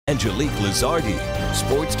Angelique Lizardi,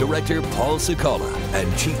 Sports Director Paul Sikala,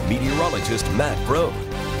 and Chief Meteorologist Matt Brown.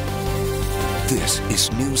 This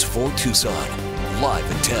is News 4 Tucson, live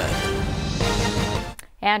at 10.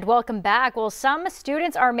 And welcome back. Well, some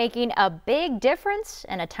students are making a big difference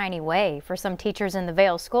in a tiny way for some teachers in the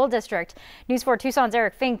Vail School District. News 4 Tucson's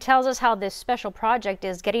Eric Fink tells us how this special project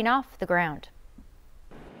is getting off the ground.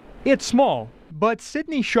 It's small, but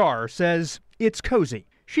Sydney Shar says it's cozy.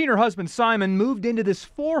 She and her husband Simon moved into this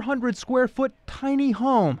 400-square-foot tiny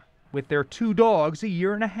home with their 2 dogs a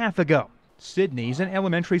year and a half ago. Sydney's an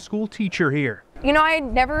elementary school teacher here. You know, I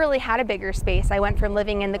never really had a bigger space. I went from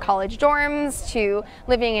living in the college dorms to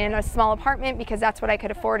living in a small apartment because that's what I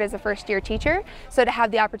could afford as a first-year teacher. So to have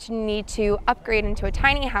the opportunity to upgrade into a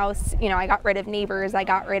tiny house, you know, I got rid of neighbors, I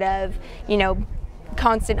got rid of, you know,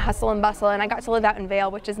 constant hustle and bustle, and I got to live out in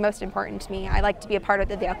Vail, which is most important to me. I like to be a part of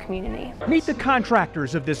the Vail community. Meet the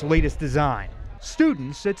contractors of this latest design,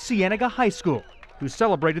 students at Cienega High School, who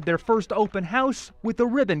celebrated their first open house with a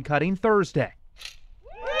ribbon cutting Thursday.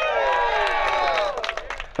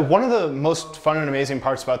 One of the most fun and amazing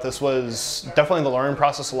parts about this was definitely the learning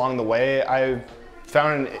process along the way. I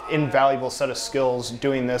found an invaluable set of skills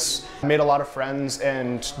doing this. I made a lot of friends,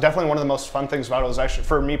 and definitely one of the most fun things about it was actually,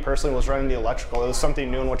 for me personally, was running the electrical. It was something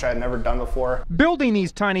new in which I had never done before. Building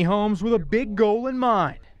these tiny homes with a big goal in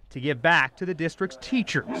mind, to give back to the district's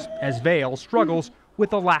teachers as Vail struggles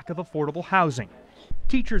with the lack of affordable housing.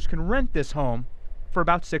 Teachers can rent this home for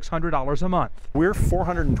about $600 a month. We're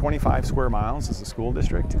 425 square miles as a school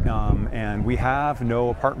district, and we have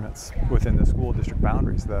no apartments within the school district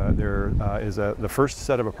boundaries. The first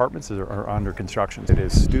set of apartments are under construction. It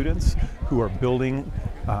is students who are building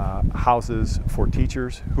houses for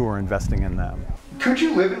teachers who are investing in them. Could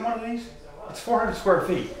you live in one of these? It's 400 square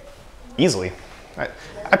feet. Easily.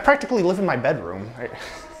 I practically live in my bedroom.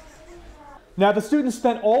 Now, the students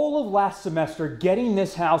spent all of last semester getting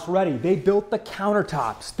this house ready. They built the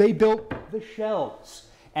countertops, they built the shelves,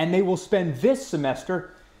 and they will spend this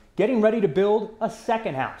semester getting ready to build a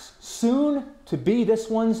second house, soon to be this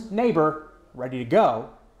one's neighbor, ready to go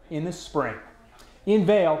in the spring. In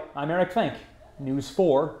Vail, I'm Eric Fink, News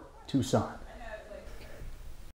 4 Tucson.